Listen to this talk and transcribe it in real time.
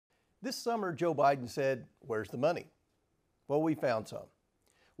This summer, Joe Biden said, "Where's the money?" Well, we found some.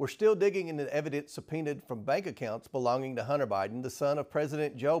 We're still digging into evidence subpoenaed from bank accounts belonging to Hunter Biden, the son of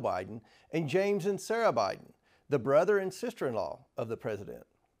President Joe Biden, and James and Sarah Biden, the brother and sister-in-law of the president.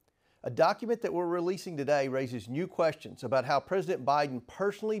 A document that we're releasing today raises new questions about how President Biden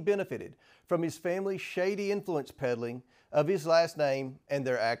personally benefited from his family's shady influence peddling of his last name and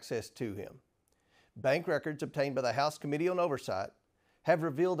their access to him. Bank records obtained by the House Committee on Oversight have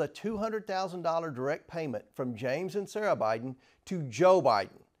revealed a $200,000 direct payment from James and Sarah Biden to Joe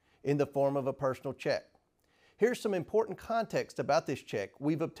Biden in the form of a personal check. Here's some important context about this check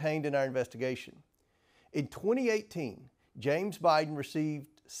we've obtained in our investigation. In 2018, James Biden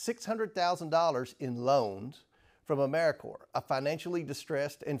received $600,000 in loans from AmeriCorps, a financially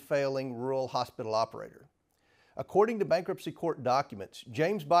distressed and failing rural hospital operator. According to bankruptcy court documents,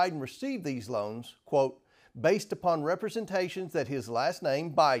 James Biden received these loans, quote, based upon representations that his last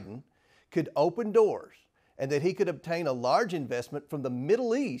name, Biden, could open doors and that he could obtain a large investment from the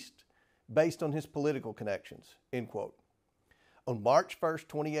Middle East based on his political connections, end quote. On March 1st,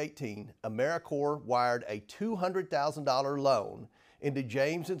 2018, AmeriCorps wired a $200,000 loan into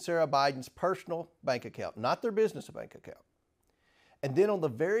James and Sarah Biden's personal bank account, not their business bank account. And then on the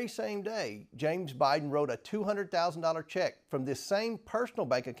very same day, James Biden wrote a $200,000 check from this same personal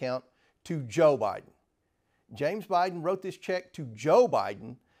bank account to Joe Biden. James Biden wrote this check to Joe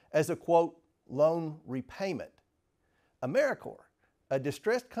Biden as a, quote, loan repayment. AmeriCorps, a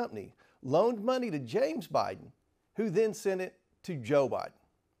distressed company, loaned money to James Biden, who then sent it to Joe Biden.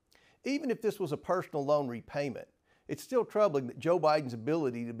 Even if this was a personal loan repayment, it's still troubling that Joe Biden's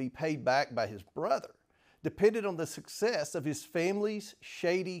ability to be paid back by his brother depended on the success of his family's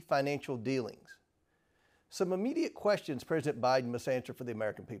shady financial dealings. Some immediate questions President Biden must answer for the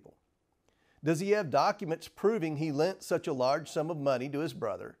American people. Does he have documents proving he lent such a large sum of money to his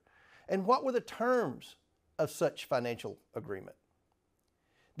brother? And what were the terms of such financial agreement?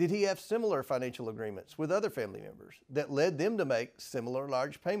 Did he have similar financial agreements with other family members that led them to make similar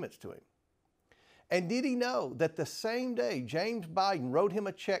large payments to him? And did he know that the same day James Biden wrote him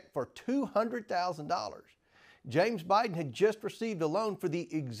a check for $200,000, James Biden had just received a loan for the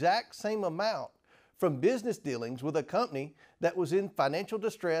exact same amount from business dealings with a company that was in financial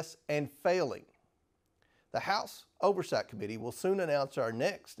distress and failing? The House Oversight Committee will soon announce our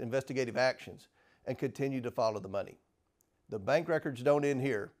next investigative actions and continue to follow the money. The bank records don't end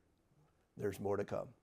here. There's more to come.